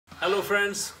Hello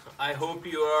friends, I hope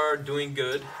you are doing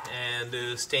good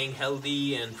and staying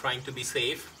healthy and trying to be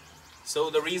safe. So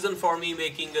the reason for me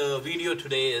making a video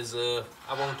today is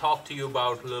I want to talk to you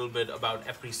about a little bit about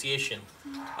appreciation.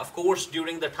 Of course,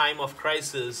 during the time of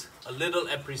crisis, a little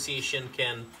appreciation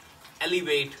can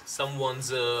elevate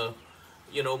someone's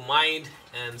mind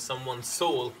and someone's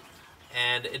soul,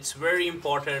 and it's very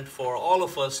important for all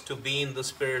of us to be in the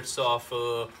spirits of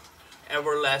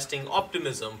everlasting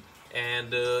optimism.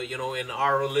 And in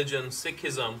our religion,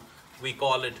 Sikhism, we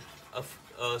call it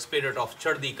a spirit of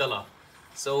Chardi Kala.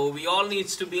 So we all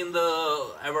needs to be in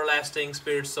the everlasting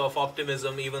spirits of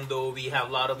optimism, even though we have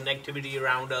a lot of negativity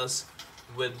around us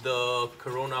with the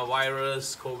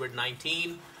coronavirus,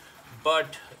 COVID-19.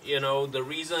 But the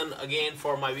reason again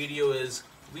for my video is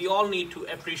we all need to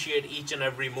appreciate each and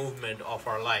every movement of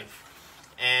our life.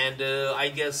 And I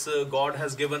guess God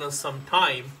has given us some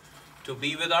time to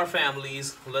be with our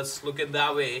families. Let's look at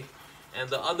that way. And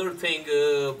the other thing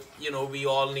we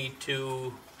all need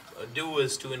to do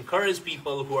is to encourage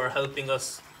people who are helping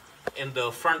us in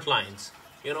the front lines.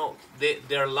 There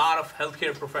are a lot of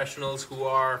healthcare professionals who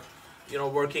are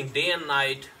working day and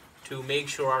night to make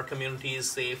sure our community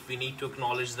is safe. We need to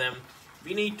acknowledge them.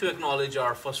 We need to acknowledge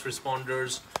our first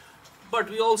responders, but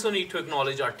we also need to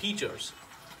acknowledge our teachers.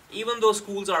 Even though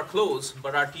schools are closed,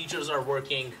 but our teachers are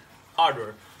working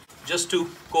harder just to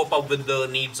cope up with the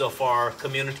needs of our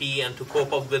community and to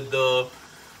cope up with the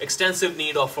extensive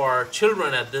need of our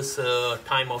children at this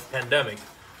time of pandemic.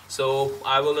 So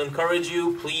I will encourage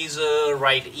you, please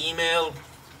write email,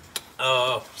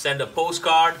 send a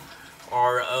postcard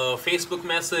or a Facebook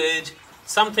message,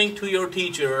 something to your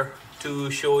teacher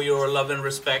to show your love and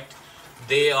respect.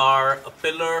 They are a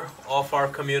pillar of our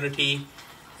community,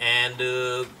 and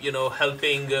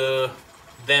helping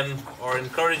them or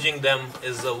encouraging them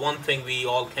is the one thing we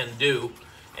all can do.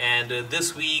 And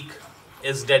this week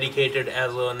is dedicated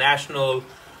as a National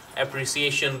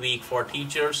Appreciation Week for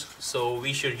teachers, so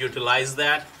we should utilize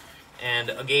that. And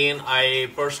again,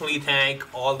 I personally thank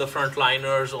all the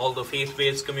frontliners, all the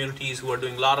faith-based communities who are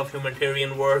doing a lot of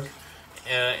humanitarian work,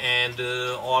 and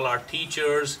all our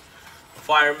teachers,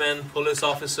 firemen, police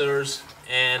officers,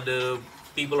 and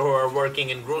people who are working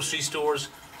in grocery stores.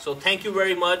 So thank you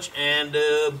very much, and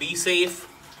be safe.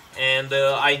 And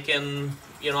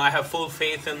I have full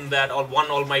faith in that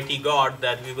one Almighty God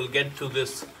that we will get to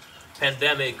this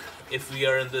pandemic if we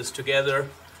are in this together,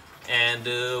 and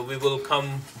we will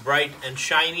come bright and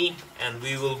shiny, and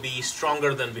we will be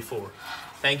stronger than before.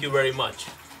 Thank you very much.